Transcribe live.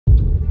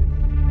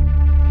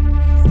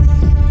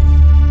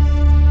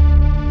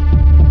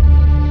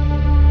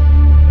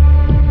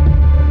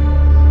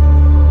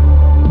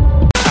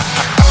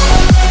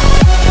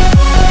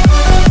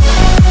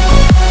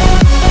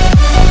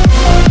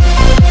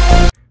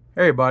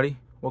Hey everybody,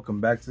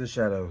 welcome back to the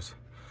Shadows.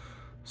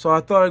 So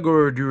I thought I'd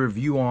go do a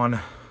review on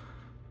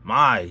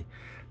my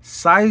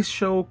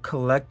Sideshow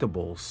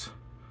Collectibles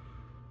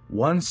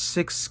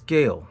 1/6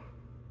 scale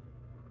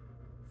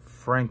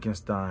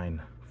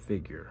Frankenstein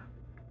figure,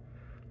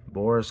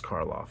 Boris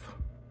Karloff.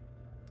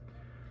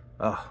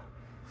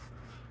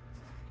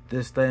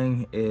 This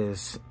thing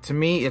is, to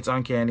me, it's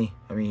uncanny.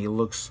 I mean, he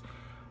looks,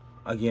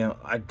 again,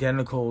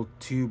 identical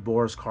to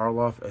Boris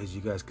Karloff, as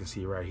you guys can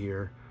see right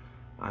here.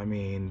 I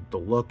mean, the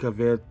look of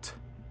it,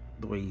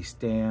 the way he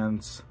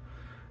stands.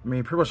 I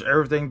mean, pretty much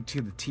everything to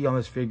the T on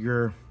this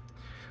figure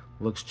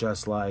looks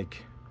just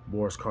like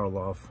Boris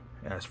Karloff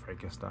as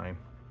Frankenstein.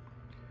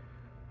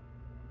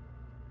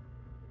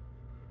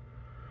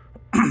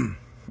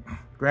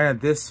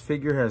 Granted, this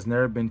figure has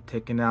never been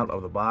taken out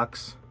of the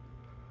box.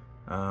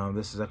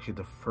 This is actually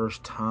the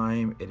first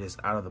time it is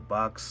out of the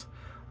box.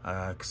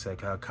 Cause I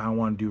kind of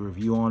want to do a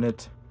review on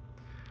it.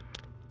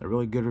 A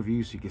really good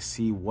review so you can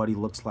see what he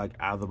looks like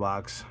out of the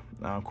box.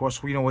 Of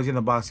course, you know, when he's in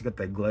the box, you got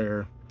that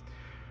glare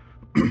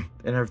and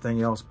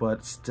everything else,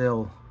 but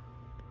still,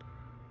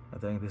 I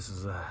think this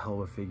is a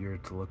hell of a figure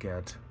to look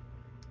at.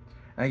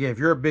 And again, if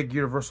you're a big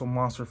Universal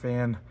monster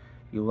fan,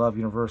 you love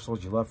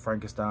Universals, you love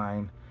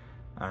Frankenstein.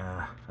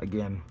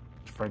 Again,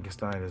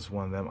 Frankenstein is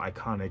one of them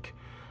iconic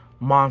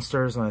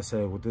monsters, and I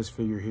say with this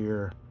figure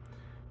here,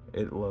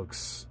 it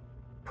looks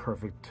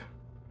perfect.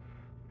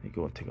 You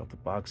go and take out the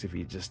box if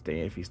he's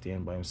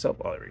standing by himself.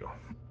 Oh, there we go.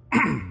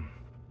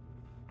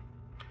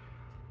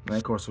 And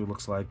of course, it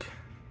looks like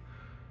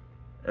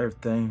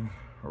everything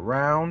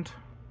around.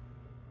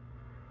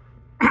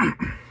 Like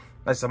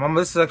I said,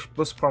 this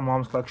is from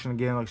Mom's collection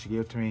again, like she gave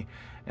it to me.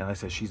 And like I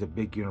said, she's a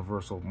big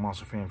Universal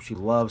monster fan. She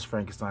loves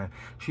Frankenstein.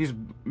 She's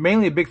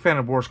mainly a big fan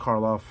of Boris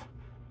Karloff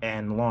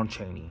and Lon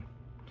Chaney.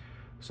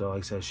 So like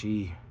I said,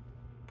 she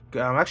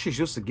actually,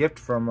 she was a gift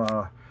from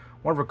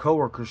one of her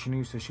coworkers. She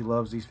knew, that she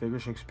loves these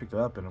figures. She actually picked it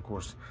up. And of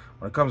course,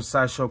 when it comes to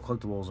Sideshow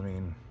collectibles, I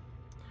mean,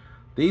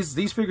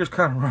 these figures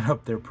kind of run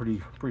up there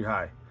pretty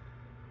high.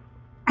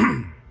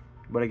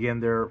 But again,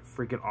 they're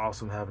freaking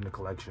awesome having the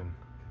collection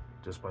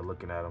just by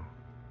looking at them.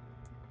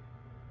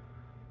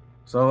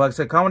 So like I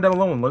said, comment down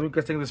below and let me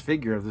guys think of this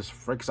figure of this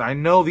Frankenstein. I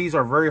know these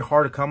are very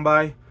hard to come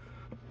by.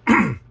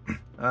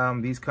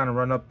 These kind of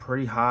run up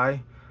pretty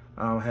high.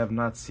 I have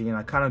not seen.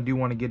 I kind of do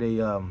want to get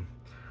a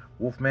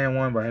Wolfman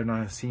one, but I have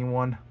not seen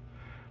one.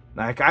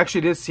 I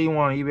actually did see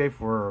one on eBay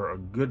for a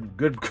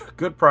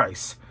good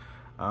price.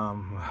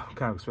 Kind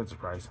of expensive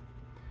price.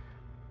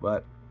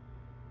 But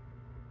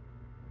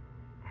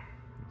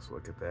let's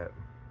look at that.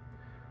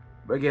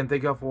 But again,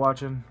 thank y'all for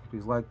watching.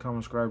 Please like,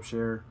 comment, subscribe,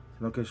 share.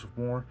 Notification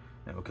for more.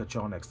 And we'll catch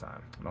y'all next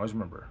time. And always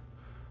remember,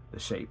 the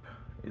shape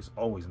is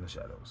always in the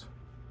shadows.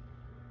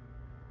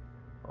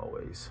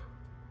 Always.